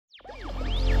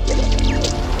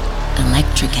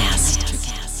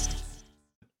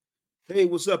Hey,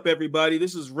 what's up, everybody?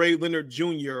 This is Ray Leonard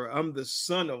Jr. I'm the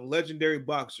son of legendary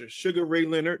boxer Sugar Ray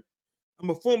Leonard. I'm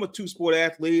a former two-sport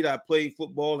athlete. I played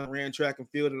football and ran track and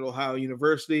field at Ohio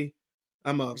University.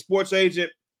 I'm a sports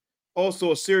agent,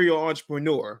 also a serial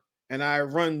entrepreneur, and I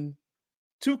run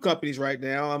two companies right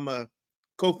now. I'm a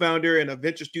co-founder in a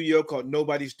venture studio called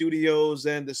Nobody Studios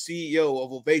and the CEO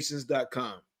of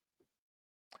Ovations.com.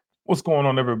 What's going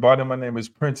on, everybody? My name is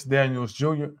Prince Daniels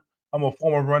Jr. I'm a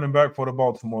former running back for the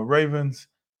Baltimore Ravens.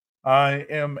 I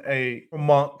am a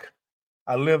monk.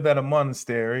 I lived at a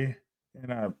monastery,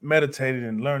 and I meditated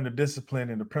and learned the discipline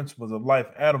and the principles of life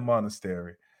at a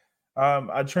monastery.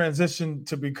 I transitioned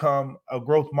to become a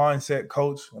growth mindset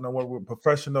coach, and I work with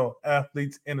professional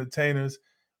athletes, entertainers,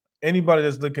 anybody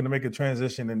that's looking to make a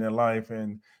transition in their life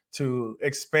and to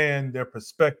expand their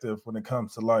perspective when it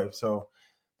comes to life. So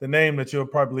the name that you'll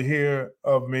probably hear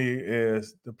of me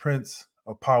is the Prince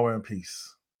of Power and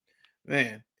Peace.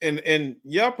 Man, and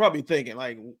y'all probably thinking,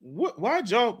 like, why'd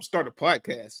y'all start a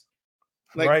podcast?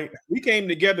 Like, right? We came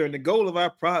together, and the goal of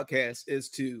our podcast is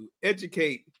to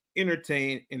educate,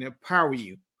 entertain, and empower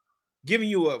you, giving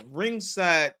you a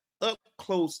ringside, up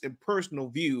close, and personal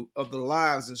view of the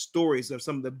lives and stories of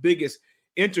some of the biggest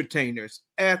entertainers,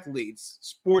 athletes,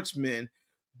 sportsmen,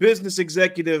 business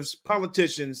executives,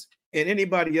 politicians, and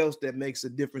anybody else that makes a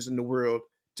difference in the world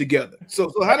together. So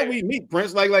how do we meet,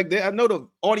 Prince? Like that. I know the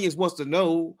audience wants to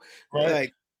know,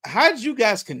 like, how did you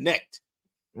guys connect?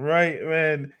 Right,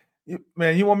 man.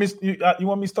 You want me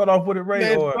to start off with it, Ray?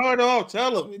 Man, start off.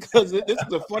 Tell them, because this is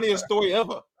the funniest story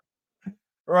ever.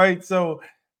 Right. So,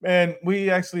 man, we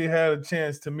actually had a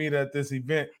chance to meet at this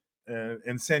event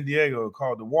in San Diego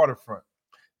called the Waterfront,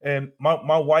 and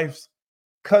my wife's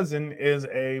cousin is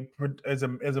a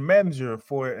manager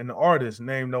for an artist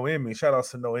named Noemi. Shout out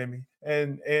to Noemi.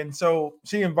 And so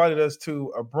she invited us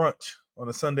to a brunch on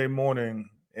a Sunday morning,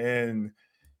 and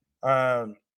I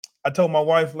told my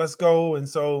wife, let's go. And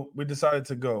so we decided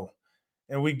to go.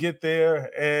 And we get there,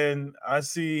 and I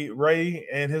see Ray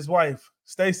and his wife,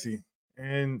 Stacy,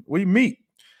 and we meet.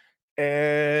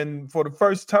 And for the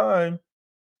first time,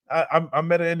 I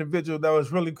met an individual that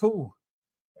was really cool.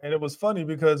 And it was funny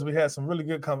because we had some really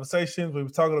good conversations. We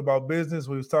was talking about business.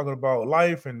 We was talking about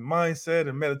life and mindset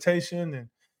and meditation.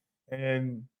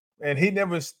 And he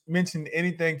never mentioned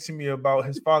anything to me about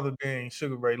his father being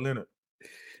Sugar Ray Leonard.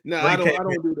 No, I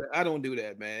don't do that. I don't do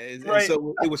that, man. Right. And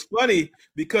so it was funny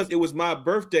because it was my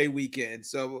birthday weekend.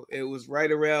 So it was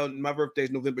right around my birthday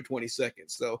is November 22nd.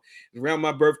 So around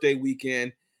my birthday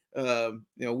weekend,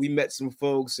 we met some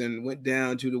folks and went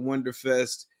down to the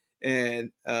Wonderfest.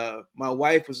 And my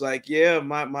wife was like, "Yeah,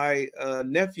 my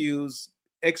nephew's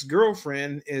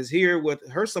ex-girlfriend is here with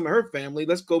some of her family.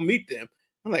 Let's go meet them."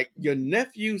 I'm like, "Your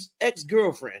nephew's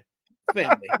ex-girlfriend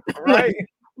family?" Right?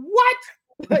 What?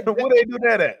 Where they do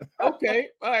that at? Okay,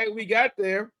 all right, we got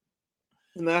there,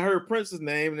 and I heard Prince's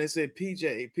name, and they said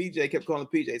PJ. PJ kept calling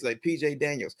PJ. It's like PJ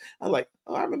Daniels. I was like,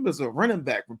 oh, I remember there's a running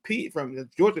back from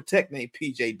Georgia Tech named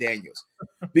PJ Daniels,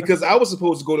 because I was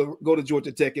supposed to go to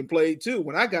Georgia Tech and play too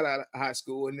when I got out of high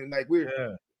school, and then like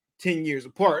we're 10 years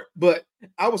apart, but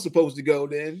I was supposed to go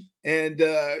then, and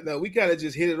no, we kind of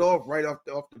just hit it off right off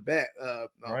the bat.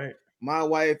 Right. My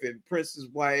wife and Prince's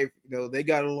wife, they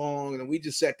got along, and we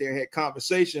just sat there and had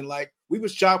conversation like we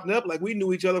was chopping up like we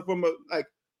knew each other from like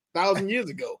 1,000 years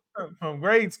ago. From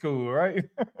grade school, right?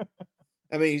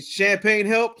 I mean, champagne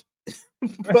helped,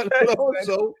 but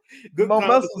also good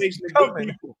conversation and good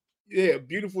people. Yeah,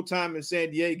 beautiful time in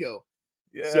San Diego.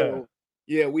 Yeah. So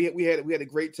yeah, we had a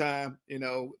great time.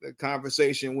 The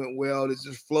conversation went well. It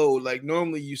just flowed. Like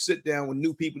normally you sit down with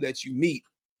new people that you meet,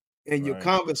 and your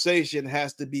conversation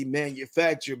has to be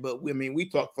manufactured. But we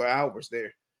talked for hours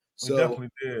there. So we definitely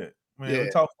did. Man, we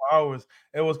talked for hours.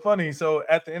 It was funny. So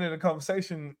at the end of the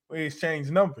conversation, we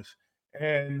exchanged numbers.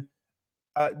 And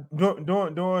during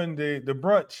the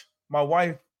brunch, my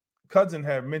wife cousin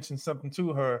had mentioned something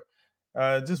to her,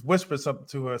 just whispered something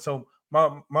to her. So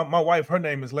my wife, her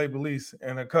name is Labelise,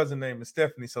 and her cousin name is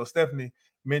Stephanie. So Stephanie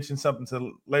mentioned something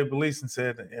to Labelise and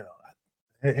said,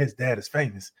 his dad is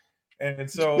famous. And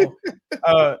so,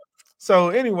 so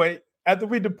anyway, after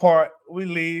we depart, we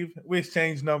leave, we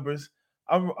exchange numbers.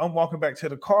 I'm walking back to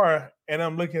the car, and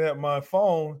I'm looking at my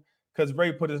phone because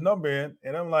Ray put his number in,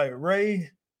 and I'm like,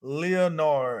 Ray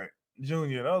Leonard Jr.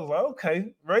 And I was like,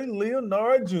 okay, Ray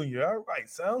Leonard Jr. All right,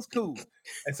 sounds cool.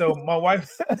 And so my wife,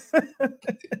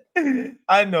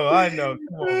 I know,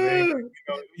 come on, man.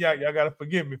 Y'all gotta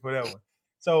forgive me for that one.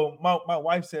 So my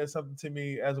wife said something to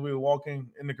me as we were walking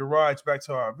in the garage back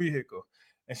to our vehicle,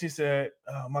 and she said,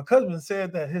 "My cousin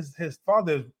said that his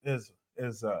father is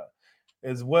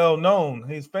is well known.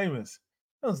 He's famous.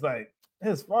 I was like,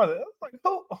 his father. I was like,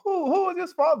 who is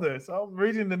his father? So I'm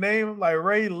reading the name. I'm like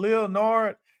Ray Leo,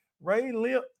 Ray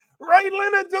Leonard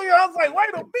Jr. I was like, wait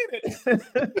a minute.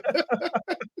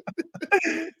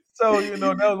 So that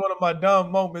was one of my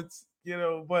dumb moments.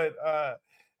 But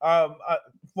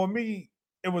for me,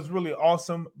 it was really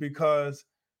awesome because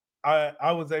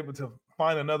I was able to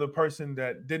find another person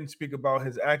that didn't speak about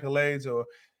his accolades or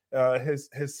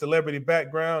his celebrity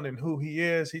background and who he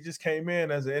is. He just came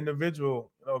in as an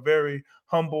individual, very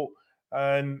humble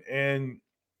and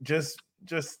just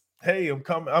hey, I'm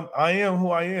coming. I am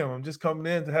who I am. I'm just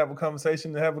coming in to have a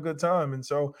conversation to have a good time. And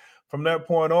so from that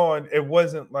point on, it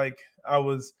wasn't like I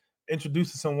was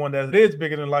introduced to someone that is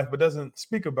bigger than life but doesn't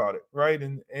speak about it, right?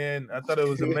 And I thought it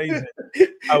was amazing.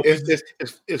 I was just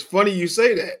it's funny you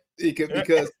say that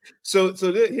because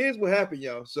here's what happened,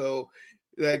 y'all. So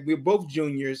like we're both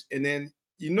juniors, and then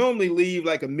you normally leave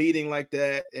like a meeting like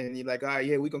that, and you're like, all right,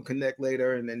 yeah, we're gonna connect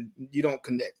later, and then you don't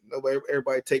connect.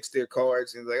 Everybody takes their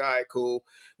cards and like, all right, cool,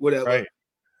 whatever. right.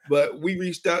 But we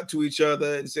reached out to each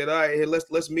other and said, all right, hey,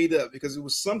 let's meet up because it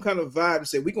was some kind of vibe to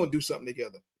say we're gonna do something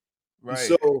together. And Right.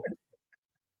 so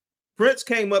Prince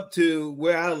came up to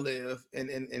where I live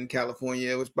in California.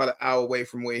 It was about an hour away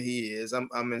from where he is.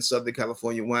 I'm in Southern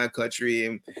California, wine country,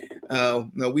 and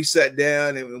we sat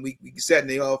down and we sat in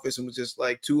the office and was just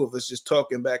like two of us just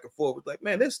talking back and forth. Like,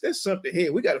 man, there's something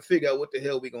here. We got to figure out what the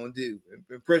hell we're gonna do.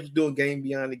 And Prince was doing Game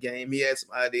Beyond the Game. He had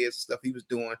some ideas and stuff he was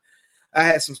doing. I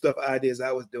had some ideas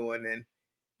I was doing, and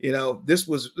this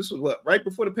was what, right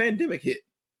before the pandemic hit.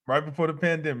 Right before the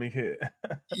pandemic hit.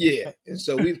 Yeah, and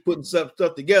so we was putting stuff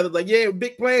together. Like, yeah,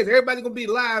 big plans. Everybody gonna be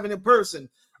live and in person.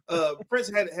 Prince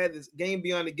had this Game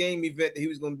Beyond the Game event that he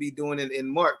was gonna be doing in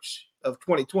March of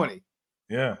 2020.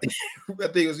 Yeah, I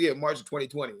think it was March of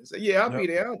 2020. So yeah, I'll be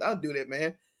there. I'll do that,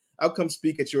 man. I'll come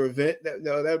speak at your event.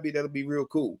 That'll be real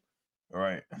cool. All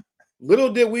right.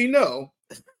 Little did we know,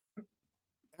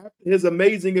 after his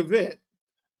amazing event,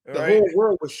 the whole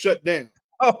world was shut down.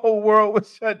 The whole world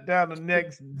was shut down the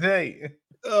next day.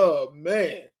 Oh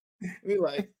man, we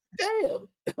like, damn.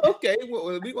 Okay, well,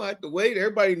 we're gonna have to wait.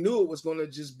 Everybody knew it was gonna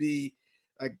just be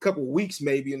like a couple weeks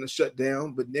maybe in the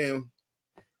shutdown, but then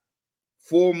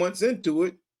 4 months into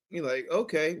it, you're like,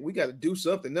 okay, we got to do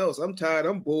something else. I'm tired.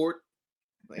 I'm bored.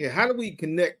 Like, how do we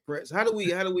connect, Prince? How do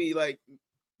we like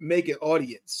make an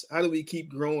audience? How do we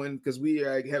keep growing? Because we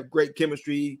have great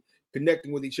chemistry,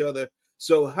 connecting with each other.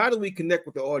 So how do we connect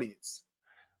with the audience?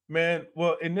 Man,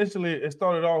 well, initially it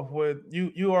started off with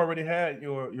you already had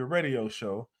your radio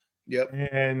show. Yep.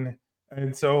 And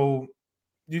so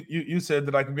you said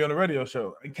that I can be on the radio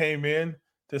show. I came in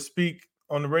to speak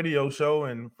on the radio show,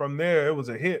 and from there it was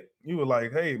a hit. You were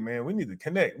like, hey man, we need to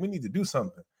connect. We need to do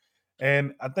something.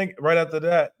 And I think right after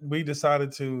that, we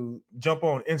decided to jump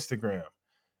on Instagram.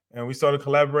 And we started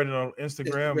collaborating on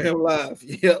Instagram. Live.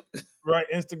 Yep. Right,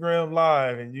 Instagram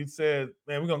Live. And you said,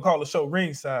 man, we're going to call the show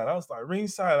Ringside. I was like,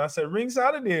 Ringside? I said,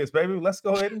 Ringside it is, baby. Let's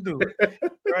go ahead and do it.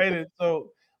 Right. And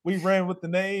so we ran with the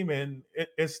name, and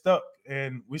it stuck.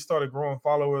 And we started growing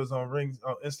followers on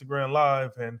Instagram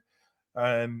Live.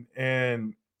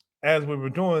 And as we were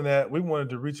doing that, we wanted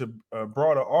to reach a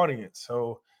broader audience.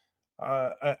 So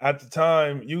at the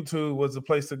time, YouTube was the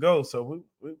place to go. So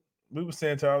we were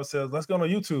saying to ourselves, let's go on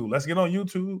YouTube. Let's get on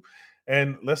YouTube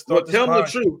and let's start. Well, tell me the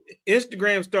truth.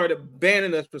 Instagram started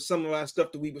banning us for some of our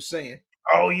stuff that we were saying.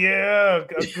 Oh yeah,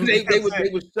 they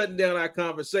were shutting down our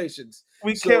conversations.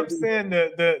 We kept saying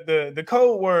the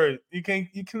code word. You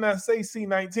cannot say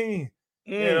C19,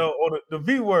 or the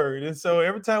V word. And so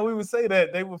every time we would say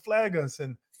that, they would flag us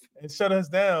and shut us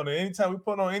down. And anytime we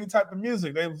put on any type of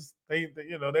music, they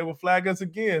would flag us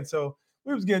again. So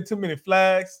we was getting too many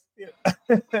flags.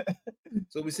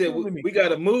 So we said we got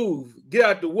to move, get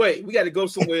out the way. We got to go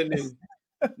somewhere new.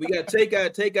 We got to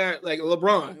take our like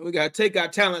LeBron. We got to take our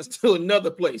talents to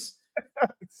another place.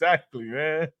 Exactly,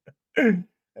 man.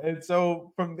 And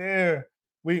so from there,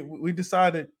 we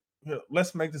decided,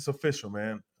 let's make this official,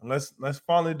 man. Let's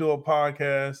finally do a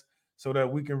podcast so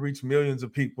that we can reach millions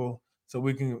of people, so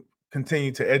we can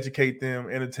continue to educate them,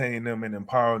 entertain them, and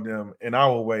empower them in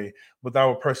our way with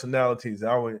our personalities,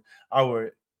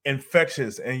 our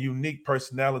infectious and unique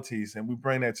personalities, and we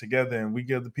bring that together and we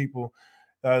give the people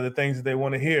the things that they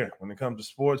want to hear when it comes to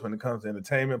sports, when it comes to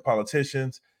entertainment,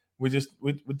 politicians. We're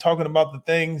talking about the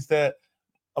things that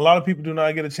a lot of people do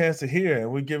not get a chance to hear,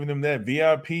 and we're giving them that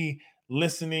VIP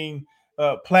listening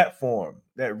platform,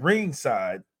 that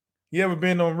Ringside. You ever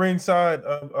been on Ringside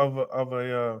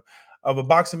of a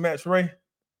boxing match, Ray?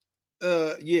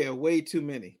 Yeah, way too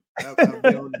many. I've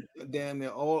been on damn near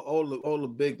all the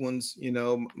big ones. You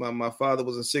know, my father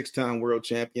was a 6-time world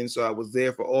champion, so I was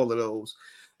there for all of those.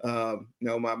 You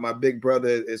know, my big brother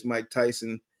is Mike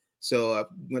Tyson, so I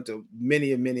went to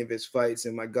many of his fights,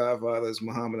 and my godfather is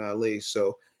Muhammad Ali.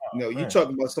 So, you know, you Man.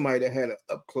 talking about somebody that had an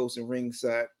up close and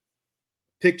ringside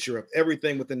picture of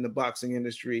everything within the boxing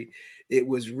industry. It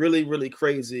was really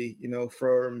crazy, you know,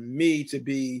 for me to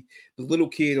be the little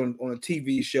kid on a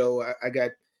TV show. I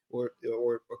got or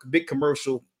a big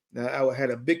commercial. I had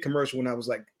a big commercial when I was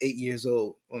like 8 years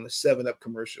old on a 7-Up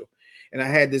commercial, and I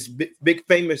had this big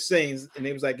famous sayings, and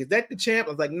it was like, "Is that the champ?"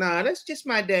 I was like, "Nah, that's just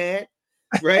my dad,"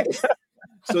 right?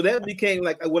 So that became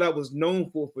like what I was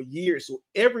known for years. So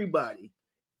Yeah.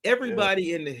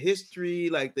 everybody in the history,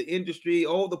 like the industry,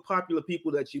 all the popular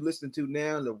people that you listen to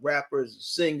now, the rappers, the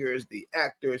singers, the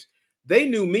actors, they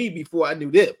knew me before I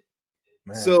knew them.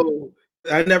 Man. So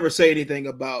I never say anything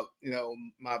about, you know,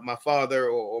 my father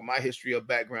or my history or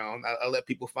background. I let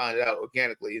people find it out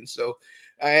organically. And so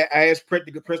I asked Prince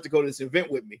to go to this event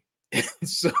with me.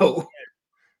 So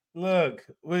Look,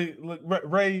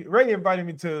 Ray invited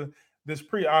me to this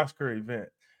pre-Oscar event,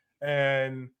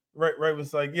 and Ray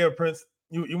was like, "Yeah, Prince,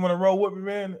 you want to roll with me,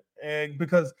 man?" And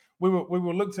because we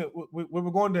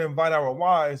were going to invite our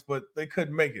wives, but they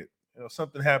couldn't make it. You know,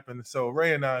 something happened, so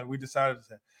Ray and I we decided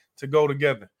to go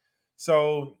together.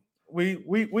 So we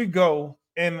go,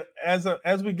 and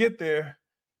as we get there,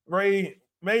 Ray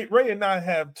and I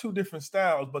have two different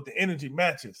styles, but the energy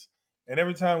matches. And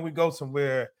every time we go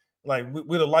somewhere, like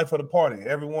we're the life of the party.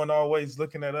 Everyone always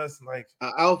looking at us like,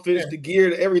 outfits, man, the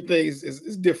gear, everything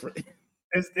is different.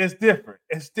 it's different.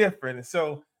 It's different. And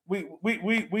so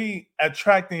we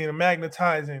attracting and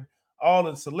magnetizing all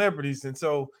the celebrities. And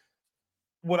so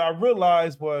what I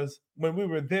realized was when we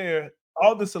were there,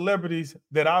 all the celebrities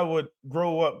that I would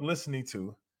grow up listening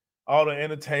to, all the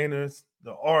entertainers,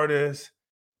 the artists,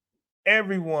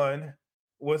 everyone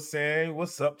was saying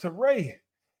what's up to Ray.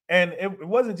 And it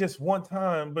wasn't just one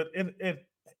time, but it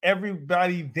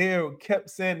everybody there kept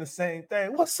saying the same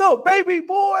thing. What's up, baby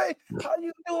boy? How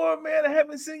you doing, man? I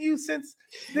haven't seen you since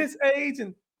this age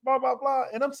and blah blah blah.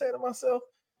 And I'm saying to myself,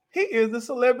 he is the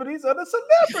celebrities of the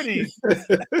celebrities.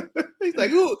 He's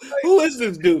like, who is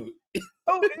this dude?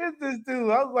 Who is this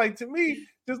dude? I was like, to me,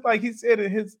 just like he said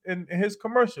in his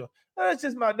commercial, that's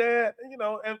just my dad, you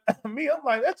know. And me, I'm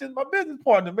like, that's just my business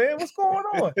partner, man. What's going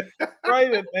on,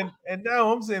 right? And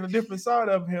now I'm seeing a different side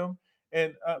of him,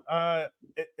 and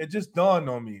it just dawned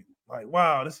on me, like,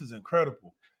 wow, this is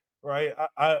incredible, right?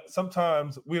 I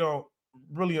sometimes we don't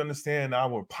really understand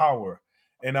our power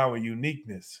and our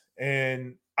uniqueness,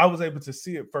 and I was able to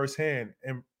see it firsthand.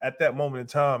 And at that moment in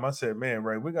time, I said, man,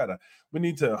 Ray, we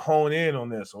need to hone in on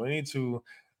this. We need to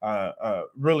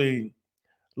really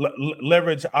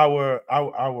leverage our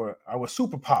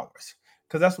superpowers,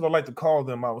 because that's what I like to call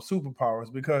them, our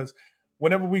superpowers. Because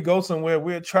whenever we go somewhere,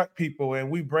 we attract people and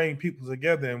we bring people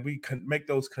together, and we can make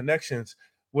those connections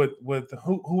with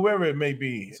whoever it may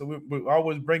be. So we're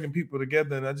always bringing people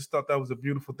together, and I just thought that was a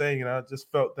beautiful thing, and I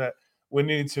just felt that we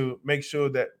need to make sure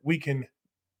that we can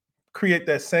create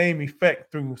that same effect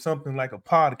through something like a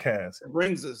podcast.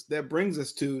 That brings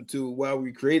us to why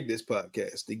we created this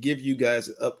podcast, to give you guys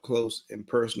an up close and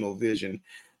personal vision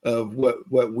of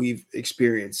what we've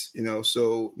experienced. You know,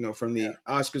 so you know, from the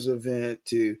Oscars event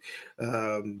to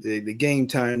the game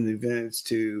time events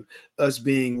to us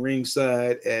being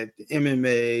ringside at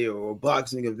MMA or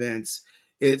boxing events.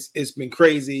 It's been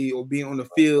crazy, or being on the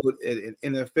field at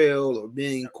NFL, or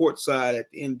being courtside at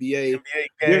the NBA. NBA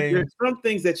There's game. some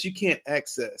things that you can't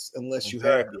access unless you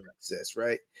have Exactly. the access,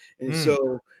 right? And Mm,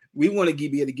 so we want to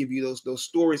be able to give you those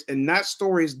stories, and not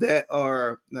stories that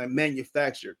are like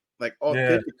manufactured, like yeah.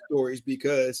 authentic stories,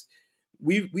 because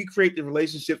we create the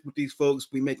relationships with these folks.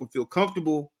 We make them feel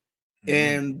comfortable, Mhm.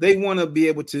 and they want to be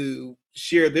able to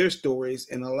share their stories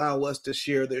and allow us to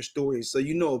share their stories. So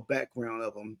you know a background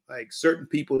of them, like certain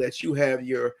people that you have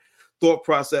your thought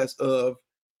process of,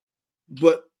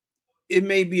 but it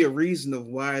may be a reason of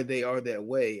why they are that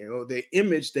way. You know, the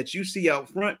image that you see out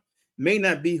front may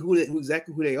not be who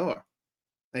exactly who they are.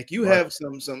 Like you Right. have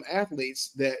some athletes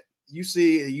that you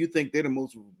see and you think they're the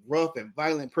most rough and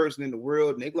violent person in the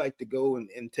world, and they like to go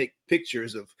and take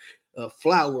pictures of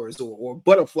flowers or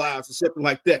butterflies or something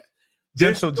like that.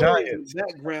 There's Gentle stories and Giants.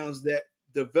 backgrounds that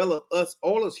develop us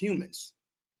all as humans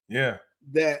Yeah.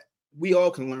 that we all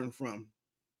can learn from.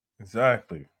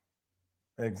 Exactly.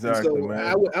 And Exactly, so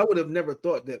man. I would have never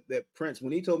thought that Prince,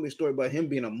 when he told me a story about him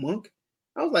being a monk,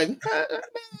 I was like, man,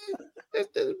 that's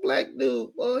this black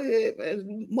dude, boy,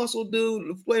 man, muscle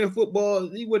dude playing football.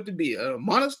 He went to be a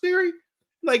monastery.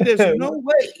 Like, there's no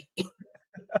way.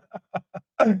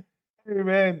 Hey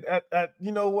man,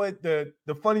 you know what? The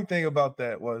funny thing about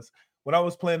that was when I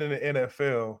was playing in the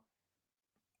NFL,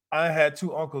 I had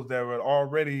two uncles that were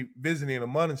already visiting a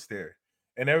monastery.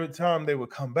 And every time they would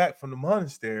come back from the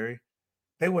monastery,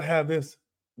 they would have this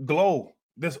glow,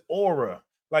 this aura,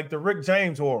 like the Rick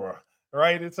James aura,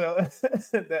 right? It's a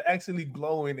they're actually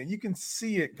glowing, and you can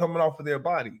see it coming off of their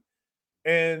body.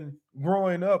 And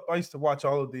growing up, I used to watch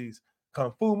all of these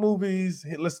kung fu movies,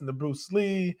 listen to Bruce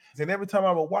Lee, and every time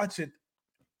I would watch it,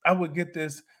 I would get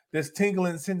this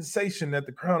tingling sensation at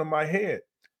the crown of my head.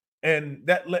 And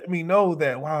that let me know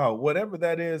that, wow, whatever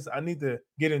that is, I need to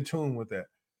get in tune with that.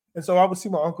 And so I would see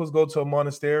my uncles go to a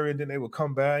monastery and then they would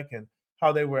come back and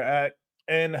how they were at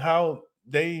and how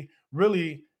they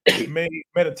really made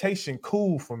meditation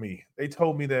cool for me. They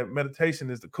told me that meditation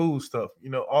is the cool stuff,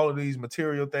 all of these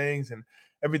material things and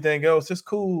everything else. It's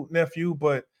cool, nephew,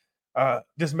 but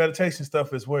this meditation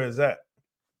stuff is where it's at.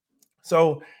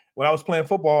 So when I was playing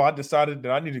football, I decided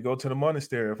that I need to go to the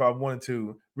monastery if I wanted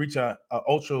to reach a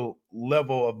ultra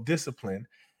level of discipline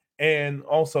and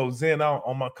also zen out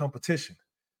on my competition.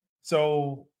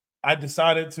 So I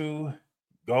decided to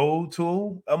go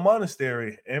to a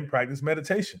monastery and practice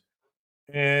meditation.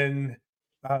 And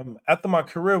after my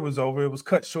career was over, it was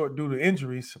cut short due to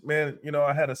injuries. Man,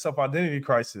 I had a self identity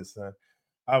crisis.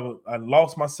 I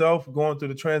lost myself going through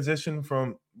the transition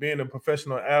from being a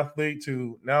professional athlete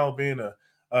to now being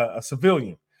a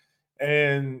civilian.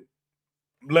 And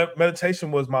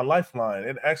meditation was my lifeline.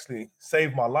 It actually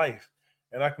saved my life.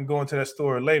 And I can go into that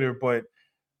story later. But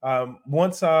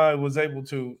once I was able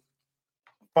to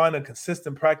find a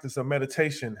consistent practice of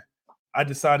meditation, I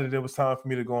decided it was time for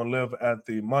me to go and live at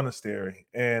the monastery.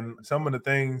 And some of the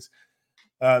things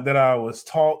that I was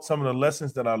taught, some of the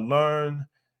lessons that I learned,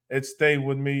 it stayed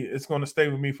with me. It's going to stay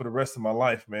with me for the rest of my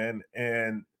life, man.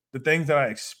 And the things that I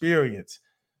experienced,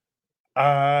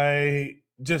 I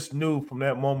just knew from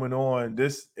that moment on,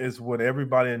 this is what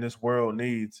everybody in this world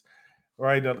needs,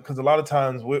 right? Because a lot of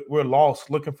times we're lost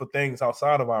looking for things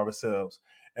outside of ourselves.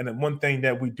 And then one thing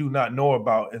that we do not know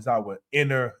about is our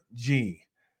inner G,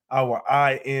 our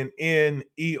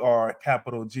INNER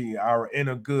capital G, our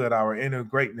inner good, our inner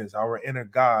greatness, our inner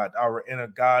God, our inner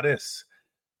goddess,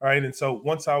 right? And so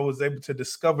once I was able to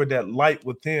discover that light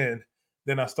within,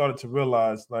 then I started to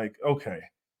realize, like, okay,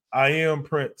 I am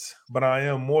Prince, but I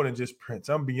am more than just Prince.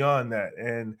 I'm beyond that.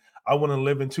 And I want to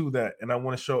live into that. And I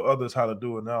want to show others how to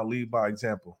do it. And I'll lead by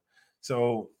example.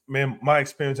 So, man, my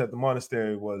experience at the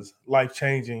monastery was life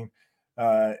changing.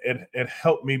 It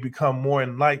helped me become more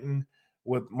enlightened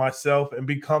with myself and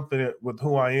be confident with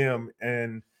who I am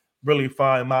and really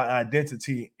find my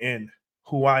identity in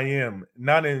who I am,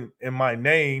 not in my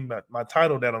name, my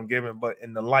title that I'm given, but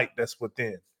in the light that's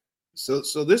within. So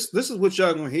this is what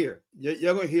y'all gonna hear.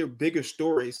 Y'all gonna hear bigger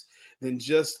stories than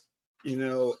just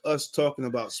us talking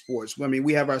about sports. I mean,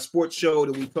 we have our sports show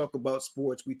that we talk about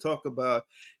sports. We talk about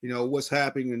what's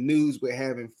happening in the news. We're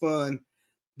having fun,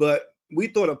 but we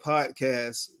thought a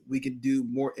podcast we could do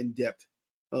more in depth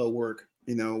work.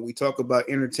 We talk about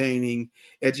entertaining,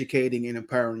 educating, and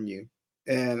empowering you.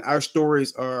 And our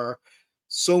stories are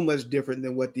so much different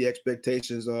than what the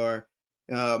expectations are.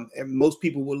 And most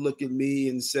people will look at me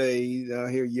and say,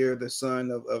 here, you're the son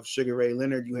of Sugar Ray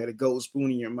Leonard. You had a gold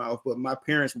spoon in your mouth. But my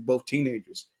parents were both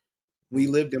teenagers. We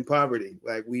lived in poverty.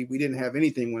 Like we didn't have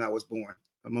anything when I was born.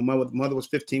 My mother was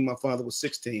 15. My father was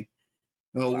 16.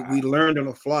 Wow. We learned on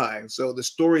the fly. So the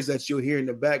stories that you'll hear in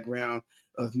the background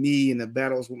of me and the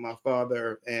battles with my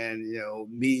father and,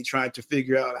 me trying to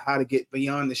figure out how to get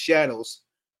beyond the shadows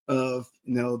of,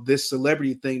 this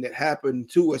celebrity thing that happened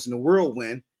to us in the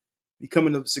whirlwind,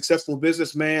 becoming a successful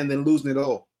businessman, then losing it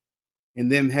all,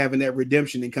 and then having that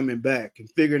redemption and coming back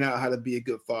and figuring out how to be a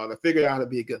good father, figuring out how to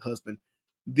be a good husband.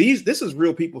 This is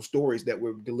real people stories that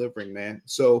we're delivering, man.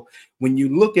 So when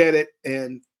you look at it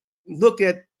and look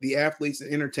at the athletes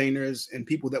and entertainers and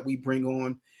people that we bring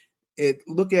on,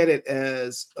 look at it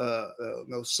as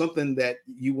something that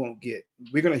you won't get.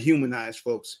 We're going to humanize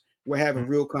folks. We're having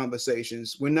real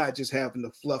conversations. We're not just having the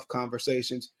fluff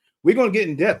conversations. We're going to get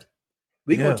in depth.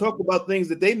 We're going to talk about things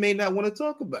that they may not want to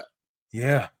talk about.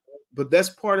 Yeah. But that's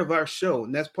part of our show,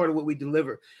 and that's part of what we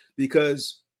deliver,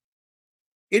 because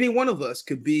any one of us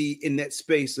could be in that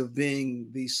space of being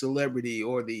the celebrity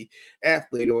or the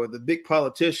athlete or the big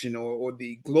politician or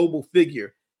the global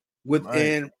figure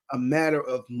within a matter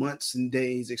of months and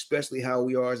days, especially how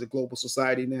we are as a global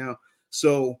society now.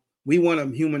 So we want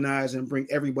to humanize and bring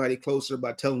everybody closer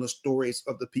by telling the stories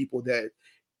of the people that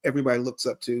everybody looks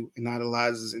up to and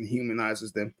idolizes and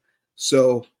humanizes them.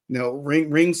 So,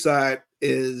 Ringside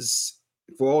is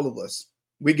for all of us.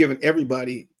 We're giving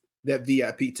everybody that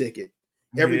VIP ticket.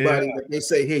 Yeah. Everybody that they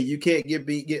say, hey, you can't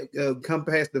come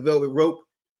past the velvet rope.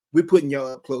 We're putting y'all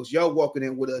up close. Y'all walking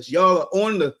in with us. Y'all are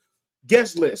on the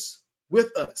guest list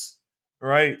with us.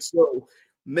 Right. So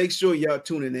make sure y'all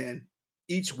tuning in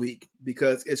each week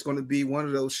because it's going to be one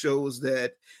of those shows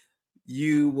that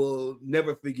you will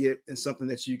never forget and something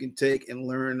that you can take and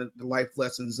learn the life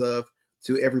lessons of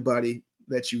to everybody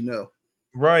that you know.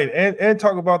 Right. And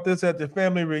talk about this at your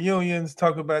family reunions,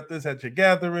 talk about this at your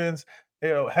gatherings,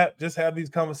 just have these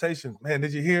conversations. Man,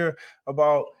 did you hear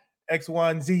about X,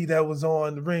 Y, and Z that was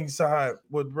on the Ringside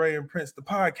with Ray and Prince, the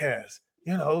podcast?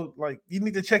 Like you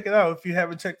need to check it out if you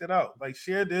haven't checked it out. Like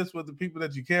share this with the people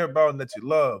that you care about and that you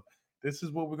love. This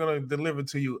is what we're going to deliver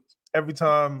to you every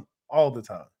time, all the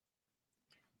time.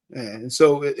 And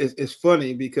so it's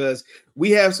funny because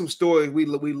we have some stories we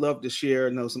love to share,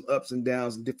 some ups and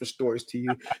downs and different stories to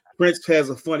you. Prince has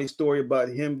a funny story about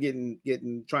him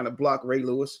getting trying to block Ray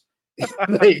Lewis.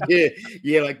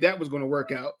 yeah, like that was going to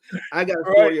work out. I got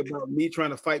a story about me trying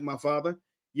to fight my father.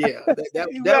 Yeah, that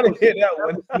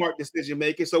was smart decision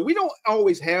making. So we don't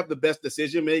always have the best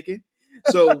decision making.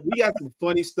 So we got some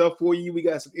funny stuff for you. We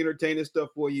got some entertaining stuff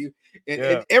for you,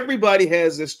 and everybody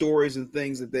has their stories and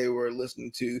things that they were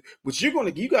listening to. But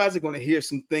you guys are gonna hear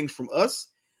some things from us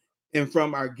and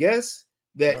from our guests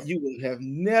that you would have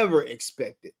never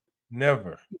expected.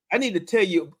 Never. I need to tell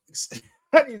you.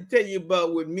 I need to tell you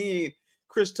about when me and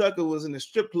Chris Tucker was in a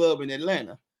strip club in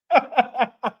Atlanta.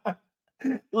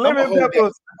 Lemon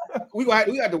peppers. We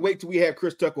got to wait till we have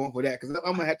Chris Tucker on for that because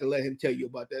I'm gonna have to let him tell you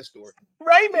about that story.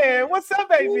 Rayman, what's up,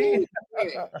 baby?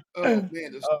 Oh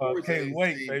man, the stories can't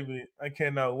wait, baby. I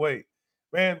cannot wait.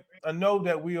 Man, I know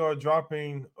that we are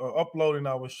dropping or uploading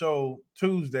our show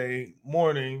Tuesday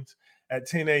mornings at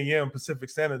 10 a.m. Pacific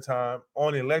Standard Time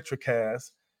on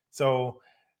Electricast. So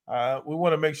we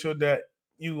want to make sure that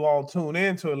you all tune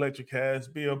in to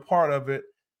Electricast, be a part of it,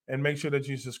 and make sure that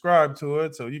you subscribe to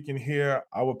it so you can hear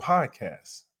our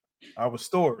podcast, our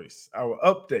stories, our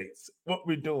updates, what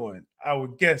we're doing, our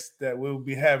guests that we'll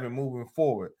be having moving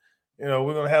forward.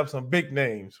 We're going to have some big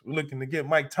names. We're looking to get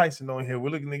Mike Tyson on here. We're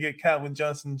looking to get Calvin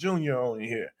Johnson Jr. on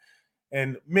here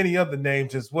and many other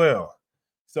names as well.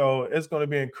 So it's going to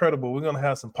be incredible. We're going to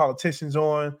have some politicians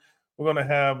on. We're going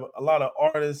to have a lot of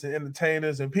artists and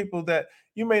entertainers and people that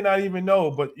you may not even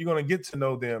know, but you're going to get to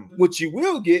know them. What you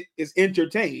will get is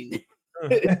entertained.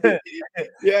 Educated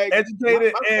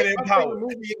and empowered.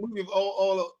 Movie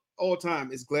of all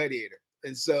time is Gladiator.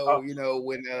 And so,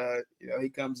 when he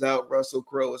comes out, Russell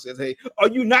Crowe says, "Hey, are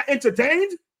you not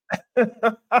entertained?" You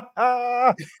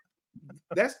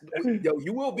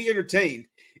will be entertained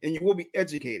and you will be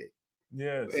educated.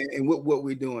 Yes. And what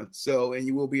we're doing. So, and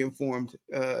you will be informed.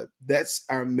 That's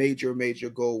our major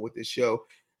goal with this show.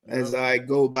 As I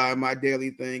go by my daily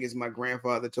thing, as my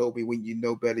grandfather told me, when you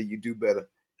know better, you do better.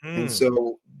 And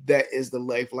so that is the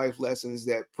life lessons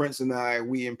that Prince and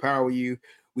we empower you.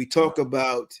 We talk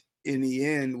about, in the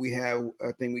end, we have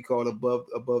a thing we call above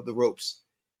the ropes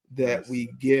that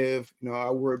we give,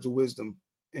 our words of wisdom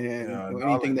and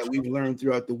anything that we've learned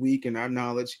throughout the week and our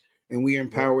knowledge, and we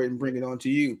empower it and bring it on to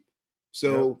you.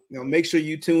 So make sure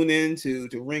you tune in to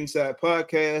Ringside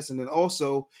Podcast and then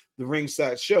also the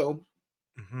Ringside Show,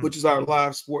 which is our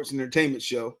live sports entertainment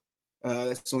show.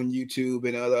 That's on YouTube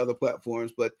and other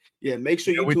platforms. But make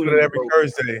sure you tune in every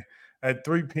Thursday at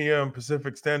 3 p.m.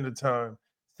 Pacific Standard Time,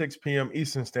 6 p.m.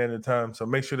 Eastern Standard Time. So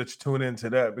make sure that you tune into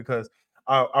that because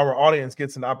our audience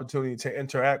gets an opportunity to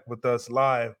interact with us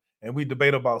live, and we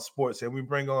debate about sports, and we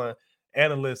bring on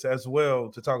analysts as well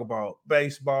to talk about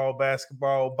baseball,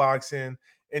 basketball, boxing,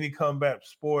 any combat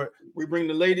sport. We bring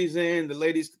the ladies in. The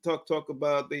ladies talk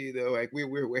about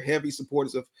we're heavy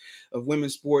supporters of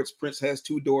women's sports. Prince has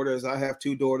 2 daughters. I have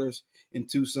 2 daughters and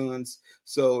 2 sons.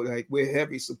 So we're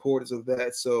heavy supporters of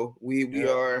that. So we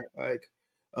are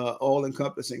all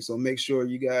encompassing. So make sure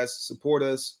you guys support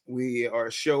us. We are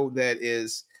a show that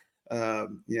is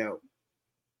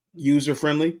user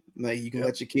friendly. Like you can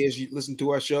let your kids listen to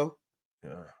our show.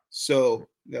 Yeah. So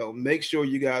make sure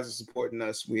you guys are supporting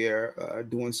us. We are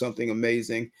doing something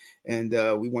amazing, and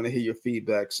we want to hear your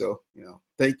feedback. So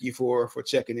thank you for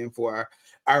checking in for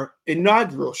our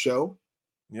inaugural show.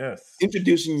 Yes,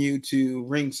 introducing you to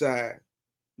Ringside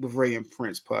with Ray and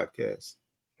Prince podcast.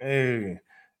 Hey,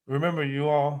 remember, you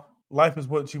all, life is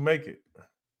what you make it.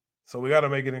 So we got to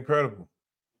make it incredible.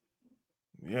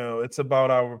 It's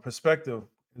about our perspective,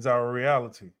 is our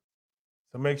reality.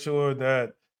 So make sure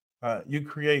that you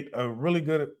create a really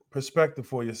good perspective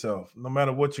for yourself, no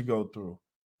matter what you go through.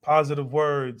 Positive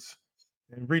words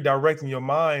and redirecting your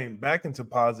mind back into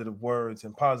positive words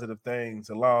and positive things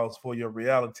allows for your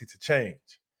reality to change.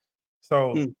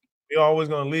 So we're always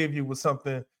going to leave you with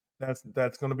something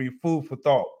that's going to be food for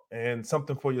thought and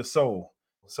something for your soul.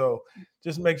 So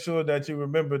just make sure that you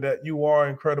remember that you are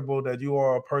incredible, that you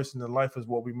are a person, and life is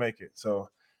what we make it. So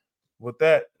with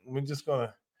that, we're just going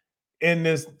to end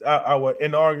this our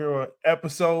inaugural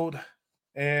episode.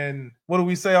 And what do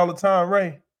we say all the time,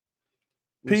 Ray?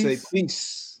 We say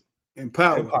peace and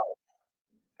power.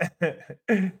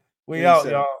 We out,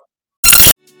 y'all.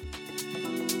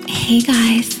 Hey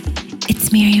guys,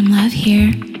 it's Miriam Love here,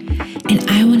 and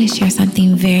I want to share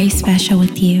something very special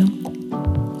with you.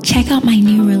 Check out my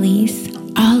new release,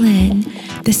 All In,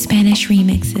 the Spanish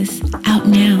remixes, out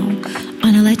now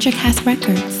on Electric House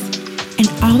Records. And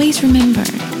always remember,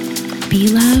 be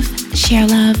love, share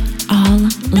love, all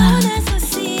love.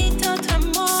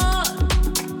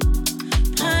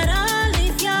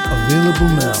 Available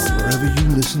now wherever you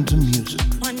listen to music.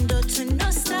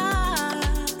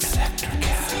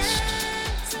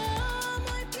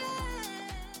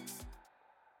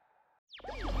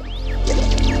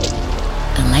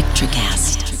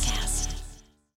 Electricast.